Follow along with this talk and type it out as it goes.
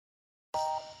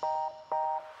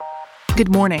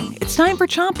Good morning. It's time for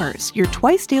Chompers, your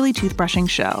twice-daily toothbrushing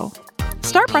show.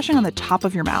 Start brushing on the top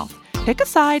of your mouth. Pick a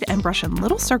side and brush in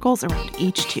little circles around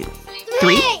each tooth.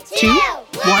 3, 2,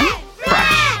 1,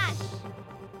 brush.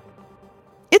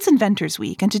 It's Inventors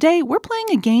Week, and today we're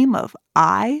playing a game of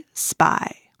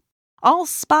ISpy. I'll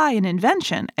spy an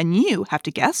invention, and you have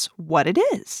to guess what it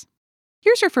is.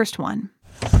 Here's your first one.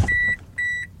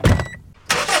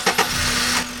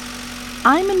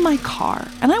 I'm in my car,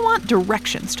 and I want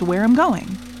directions to where I'm going.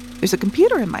 There's a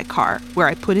computer in my car where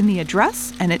I put in the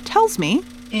address, and it tells me,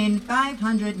 in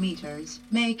 500 meters,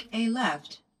 make a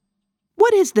left.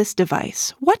 What is this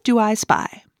device? What do I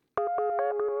spy?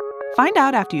 Find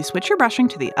out after you switch your brushing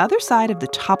to the other side of the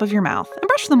top of your mouth, and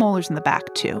brush the molars in the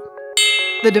back, too.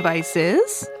 The device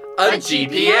is... a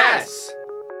GPS!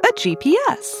 A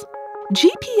GPS.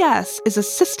 GPS is a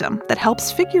system that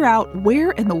helps figure out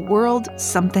where in the world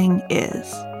something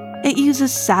is. It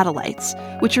uses satellites,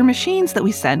 which are machines that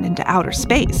we send into outer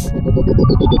space,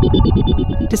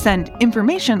 to send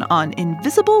information on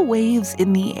invisible waves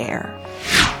in the air.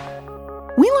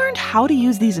 We learned how to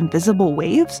use these invisible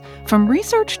waves from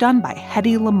research done by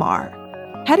Hedy Lamarr.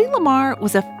 Hedy Lamarr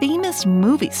was a famous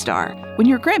movie star when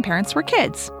your grandparents were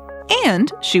kids,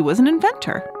 and she was an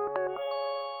inventor.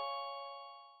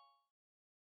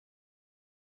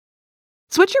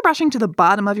 Switch your brushing to the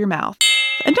bottom of your mouth,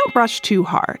 and don't brush too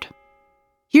hard.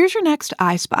 Here's your next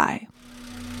ISpy.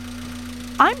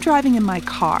 I'm driving in my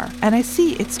car, and I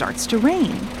see it starts to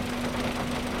rain.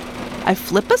 I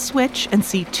flip a switch and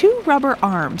see 2 rubber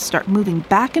arms start moving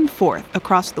back and forth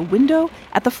across the window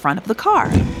at the front of the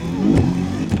car,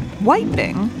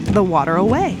 wiping the water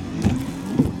away.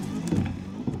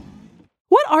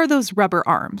 What are those rubber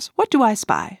arms? What do I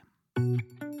spy?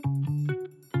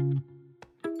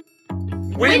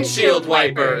 Windshield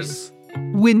wipers!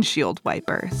 Windshield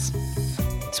wipers.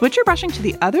 Switch your brushing to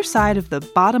the other side of the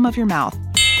bottom of your mouth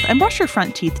and brush your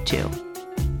front teeth too.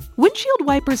 Windshield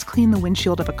wipers clean the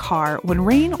windshield of a car when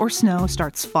rain or snow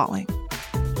starts falling.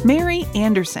 Mary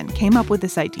Anderson came up with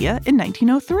this idea in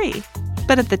 1903,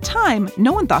 but at the time,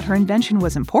 no one thought her invention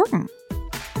was important.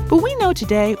 But we know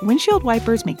today windshield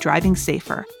wipers make driving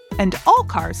safer, and all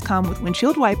cars come with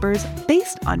windshield wipers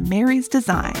based on Mary's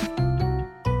design.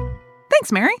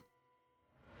 Thanks, Mary.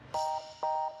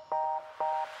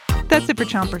 That's it for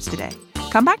Chompers today.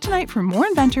 Come back tonight for more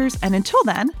Inventors, and until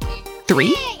then,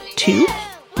 3, 2,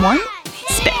 1,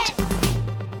 spit.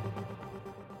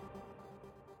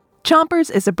 Chompers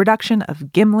is a production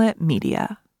of Gimlet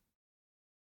Media.